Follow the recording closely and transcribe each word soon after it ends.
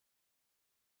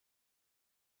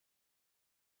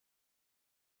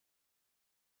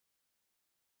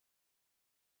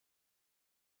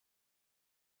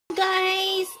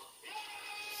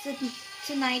So,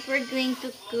 tonight we're going to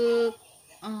cook,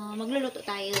 magluluto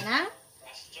tayo na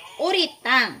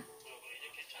uritang.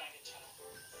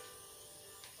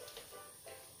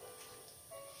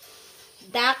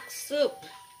 Duck soup.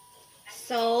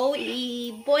 So,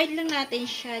 i-boil lang natin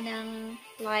siya ng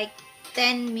like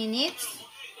 10 minutes.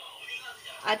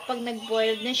 At pag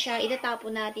nag-boil na siya,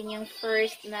 itatapon natin yung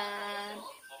first na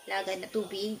lagay na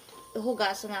tubig.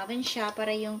 Hugasan natin siya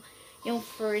para yung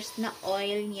first na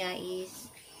oil niya is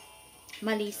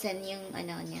malisan yung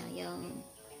yung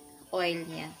oil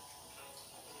niya.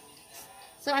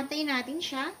 So, antayin natin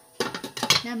siya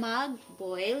na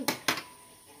mag-boil.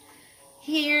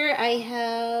 Here, I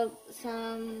have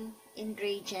some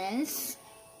ingredients.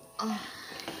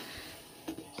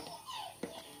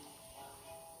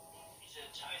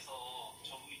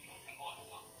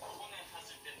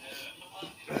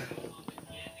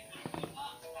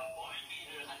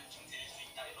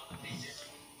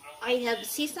 I have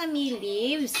sesame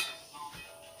leaves.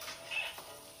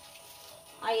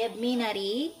 I have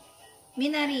minari.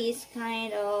 Minari is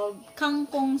kind of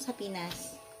kangkong sa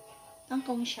Pinas.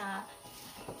 Kangkong siya.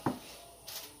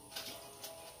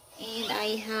 And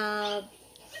I have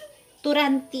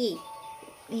turanti.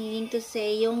 Meaning to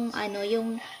say, yung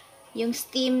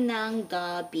steam ng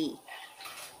gabi.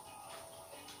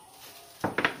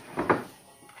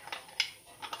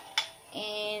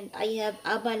 And I have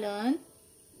abalone.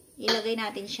 Ilagay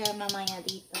natin siya mamaya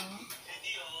dito.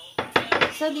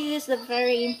 So, this is the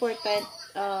very important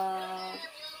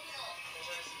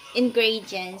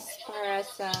ingredients para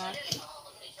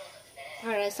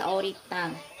sa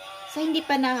oritang. So, hindi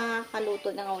pa nakakaluto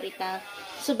ng oritang,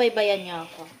 subaybayan niyo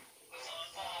ako.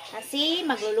 Kasi,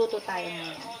 magluluto tayo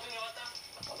ngayon.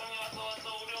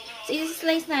 So,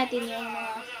 i-slice natin yung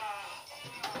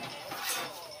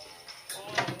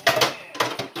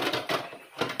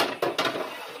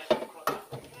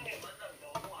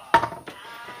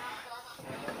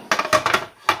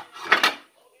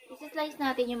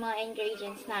mga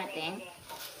ingredients natin.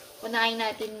 Unahin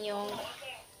natin yung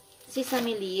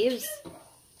sesame leaves.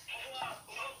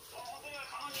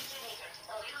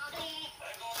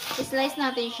 I-slice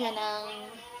natin siya ng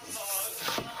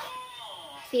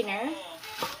thinner.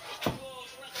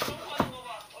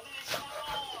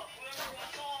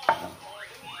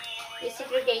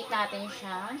 I-segregate natin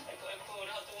siya.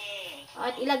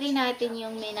 At ilagay natin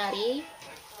yung minari.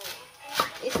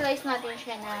 I-slice natin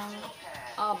siya ng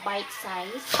bite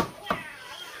size.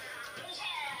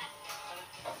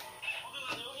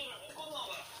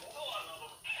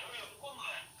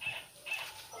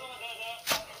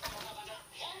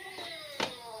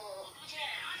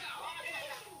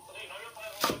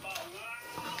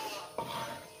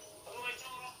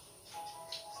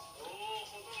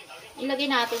 Ilagay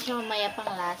natin siya mamaya pang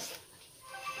last.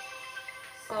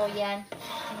 So, yan.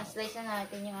 Slice na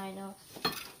natin yung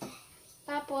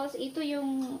Tapos, ito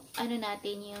yung,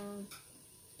 natin, yung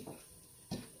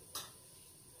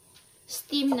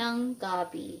steam ng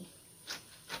gabi.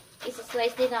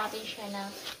 Isa-slice din natin siya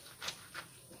ng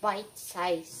bite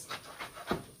size.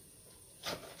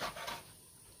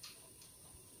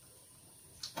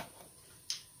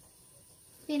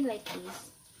 Thin like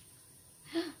this.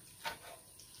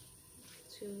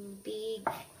 Too big.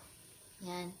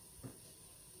 Yan.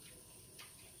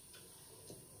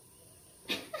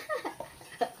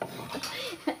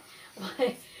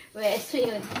 So,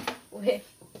 yun.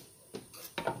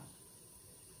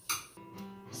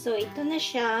 So, ito na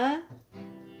siya.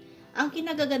 Ang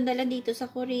kinagaganda lang dito sa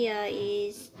Korea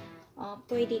is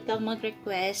pwede kang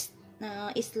mag-request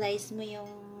na i-slice mo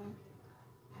yung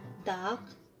duck.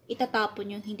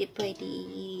 Itatapon yung hindi pwede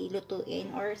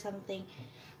lutuin or something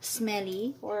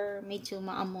smelly or medyo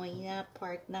maamoy na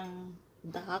part ng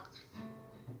duck.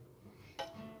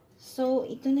 So,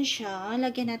 ito na siya.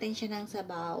 Lagyan natin siya ng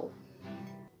sabaw.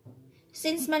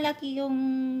 Since malaki yung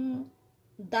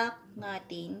duck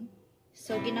natin,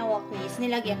 so ginawa ko is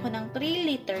nilagyan ko ng 3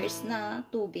 liters na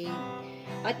tubig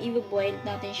at i-boil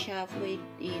natin siya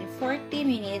within 40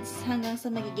 minutes hanggang sa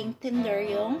magiging tender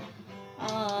yung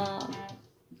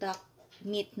duck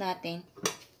meat natin.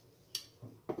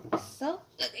 So,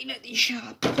 lagay natin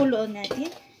siya. Pakuloan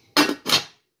natin.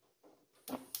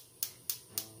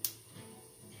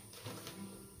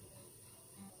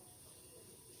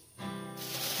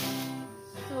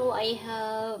 So, I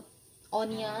have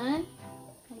onion,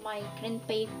 may green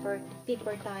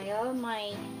paper tayo,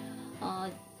 may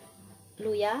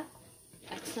luya,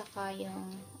 at saka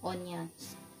yung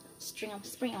onions. Spring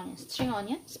onions,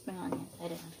 I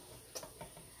don't know.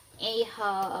 I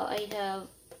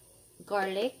have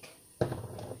garlic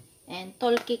and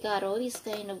tolki garo, this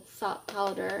kind of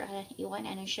powder. Iwan,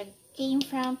 ano siya, came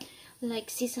from like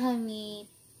sesame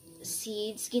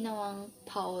seeds, ginawang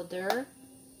powder.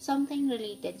 Something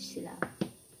related sila.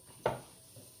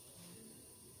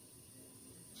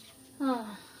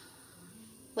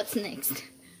 What's next?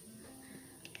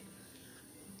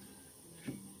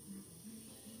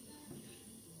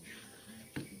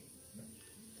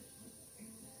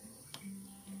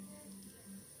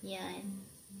 Yan.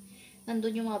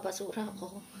 Nandun yung mga basura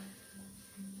ko.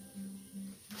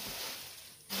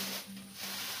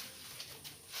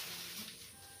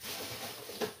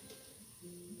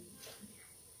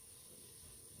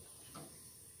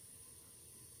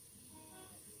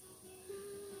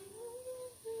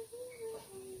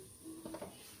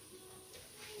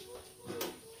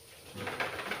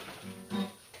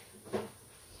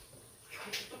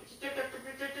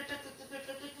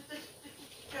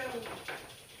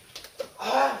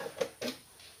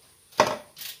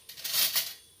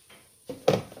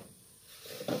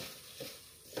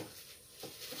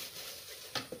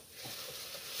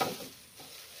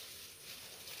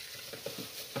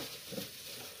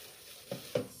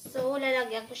 So,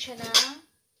 lalagyan ko siya ng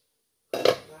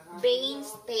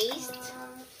beans paste,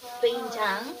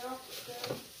 doenjang.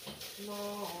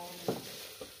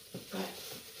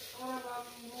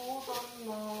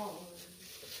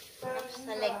 Tapos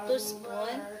na like 2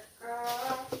 spoon.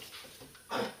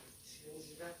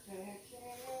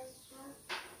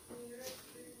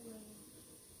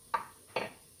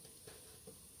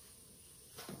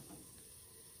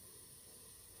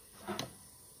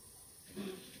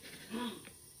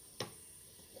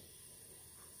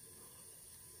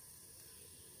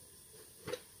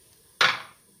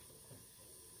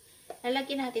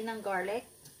 Lalagyan natin ng garlic.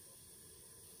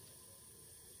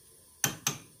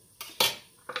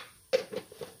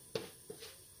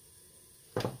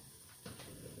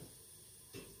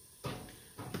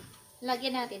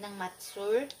 Lagyan natin ng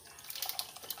matsur.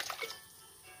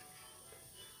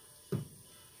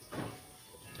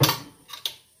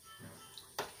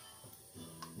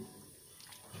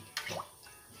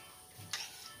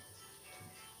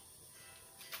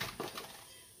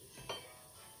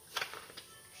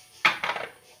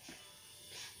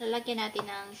 Lalagyan natin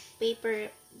ng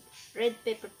red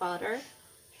pepper powder.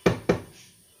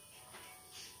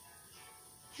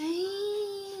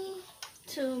 Ay,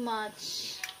 too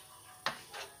much.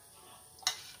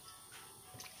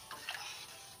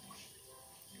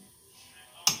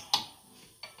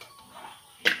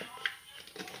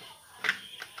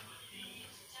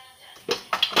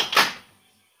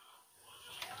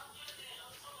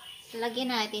 Lagyan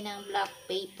natin ng black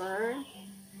pepper.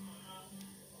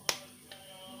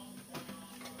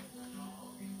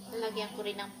 Lagyan ko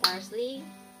rin ng parsley.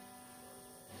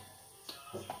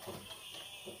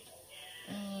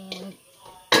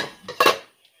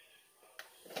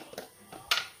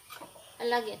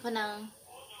 Lagyan ko ng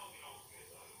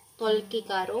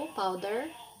tolkikaro powder.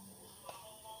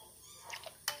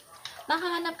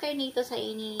 Makahanap kayo nito sa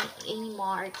any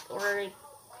mart or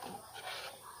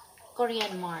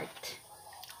Korean mart.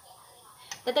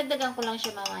 Dadagdagan ko lang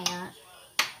siya mamaya.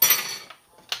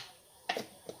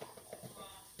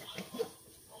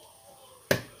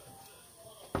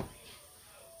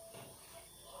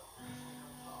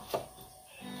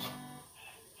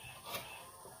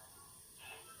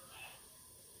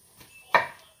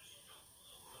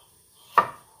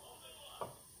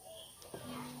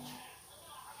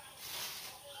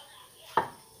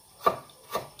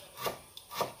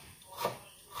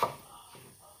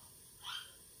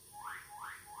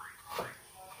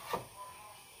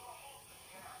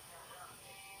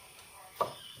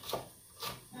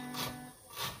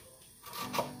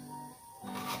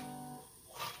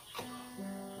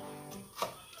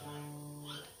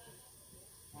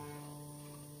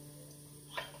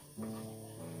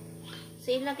 So,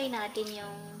 ilagay natin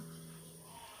yung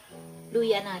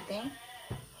luya natin.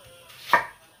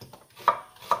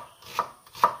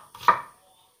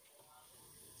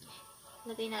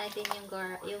 Ilagay natin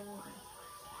yung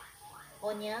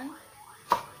onion.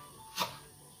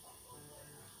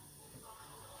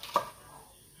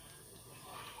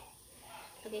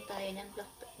 Lagay tayo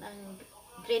ng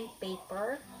green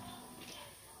pepper.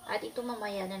 At ito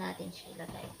mamaya na natin siya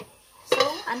ilagay. So,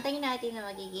 antayin natin na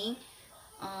magiging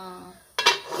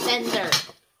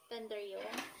tender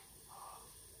yung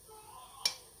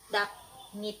duck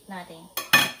meat natin.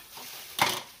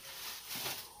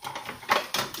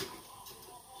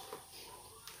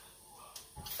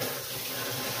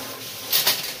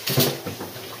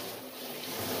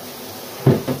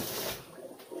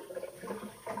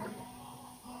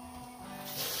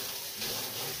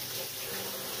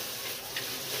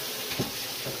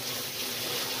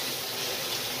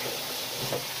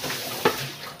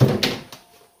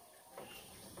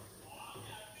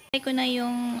 Try ko na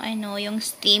yung, yung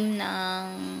steam ng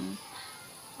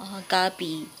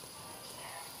gabi.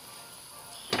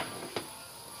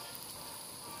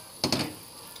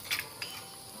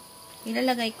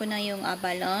 Ilalagay ko na yung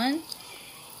abalone.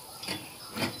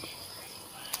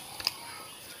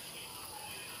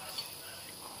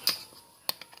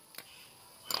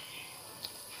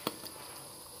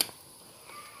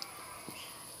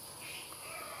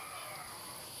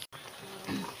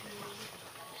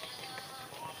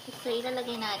 So,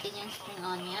 ilalagay natin yung spring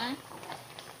onion.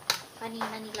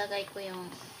 Kanina nilagay ko yung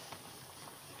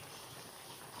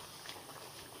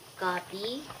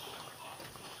gabi.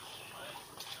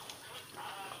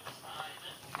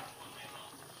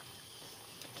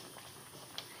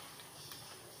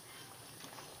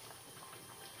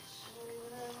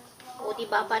 O,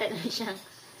 diba? Para na siyang...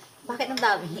 Bakit ang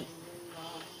dami?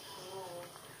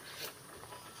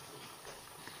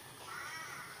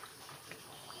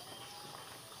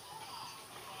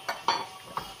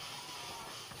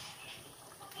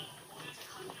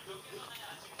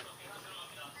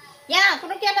 야,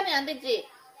 그렇게 하려면 안 되지.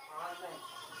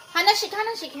 하나씩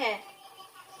해.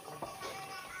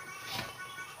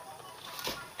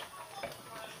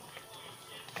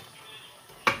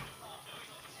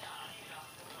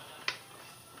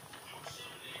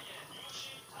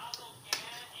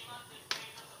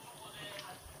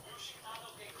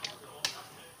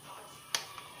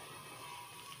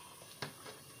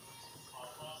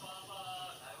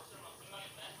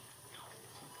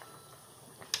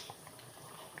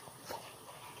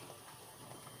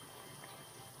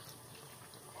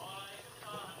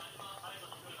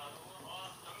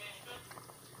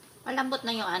 Malambot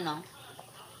na yung ang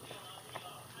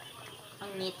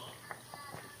meat.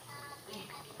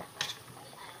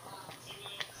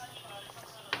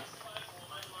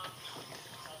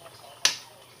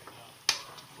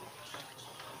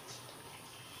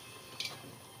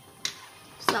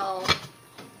 So,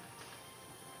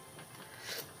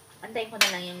 antayin ko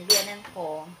na lang yung biyanan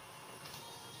ko.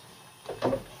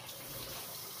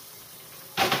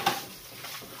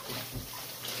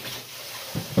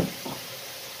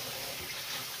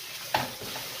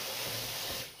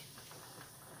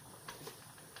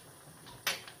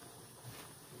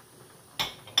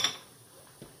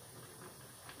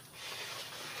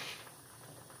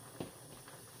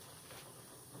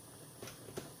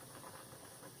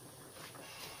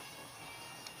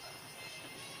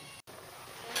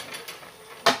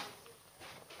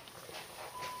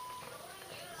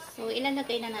 So,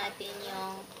 ilalagay na natin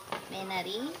yung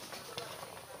menari.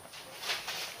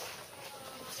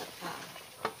 Saka.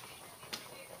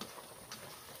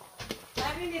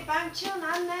 Sabi ni Pancho,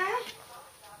 nana?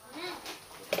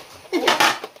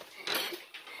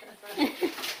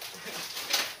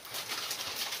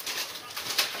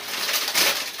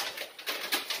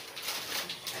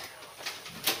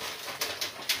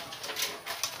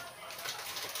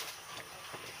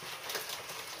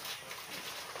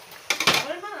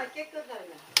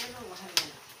 깨끗하냐? 해놓은 거 하면.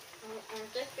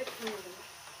 깨끗합니다.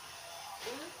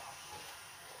 응?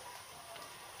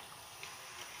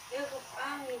 이거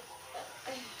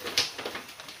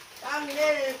빵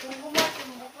내일 궁금할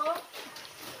좀 먹어?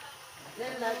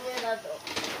 내일 낮에라도.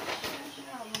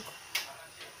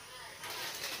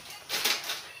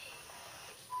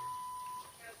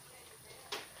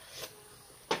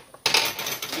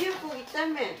 미역국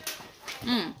있다며?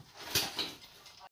 응.